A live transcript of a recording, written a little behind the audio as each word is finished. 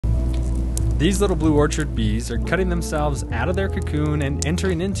These little blue orchard bees are cutting themselves out of their cocoon and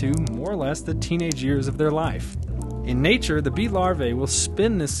entering into, more or less, the teenage years of their life. In nature, the bee larvae will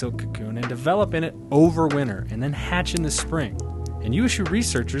spin this silk cocoon and develop in it over winter and then hatch in the spring. And USU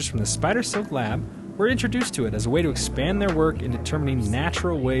researchers from the Spider Silk Lab were introduced to it as a way to expand their work in determining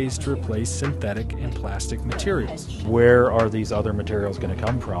natural ways to replace synthetic and plastic materials. Where are these other materials going to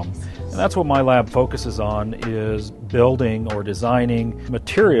come from? And that's what my lab focuses on, is building or designing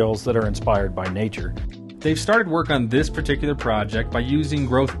materials that are inspired by nature. They've started work on this particular project by using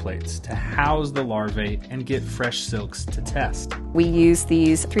growth plates to house the larvae and get fresh silks to test. We use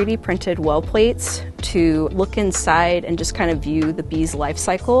these 3D printed well plates to look inside and just kind of view the bee's life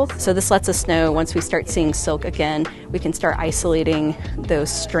cycle. So this lets us know once we start seeing silk again, we can start isolating those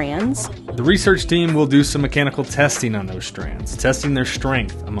strands. The research team will do some mechanical testing on those strands, testing their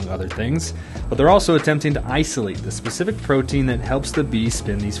strength, among other things, but they're also attempting to isolate the specific protein that helps the bee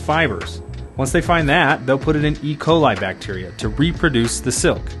spin these fibers. Once they find that, they'll put it in E. coli bacteria to reproduce the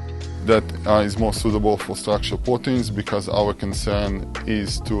silk. That is more suitable for structural proteins because our concern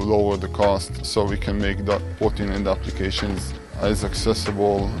is to lower the cost so we can make that protein and applications as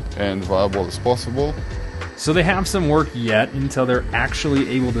accessible and viable as possible. So they have some work yet until they're actually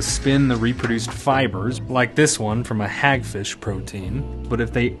able to spin the reproduced fibers, like this one from a hagfish protein. But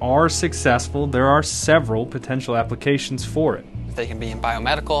if they are successful, there are several potential applications for it. They can be in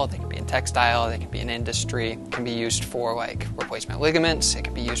biomedical, they can be in textile, they can be in industry, it can be used for like replacement ligaments, it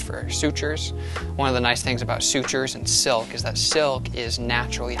can be used for sutures. One of the nice things about sutures and silk is that silk is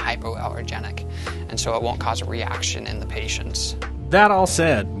naturally hypoallergenic, and so it won't cause a reaction in the patients. That all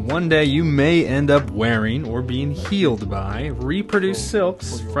said, one day you may end up wearing or being healed by reproduced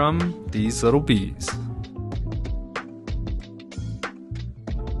silks from these little bees.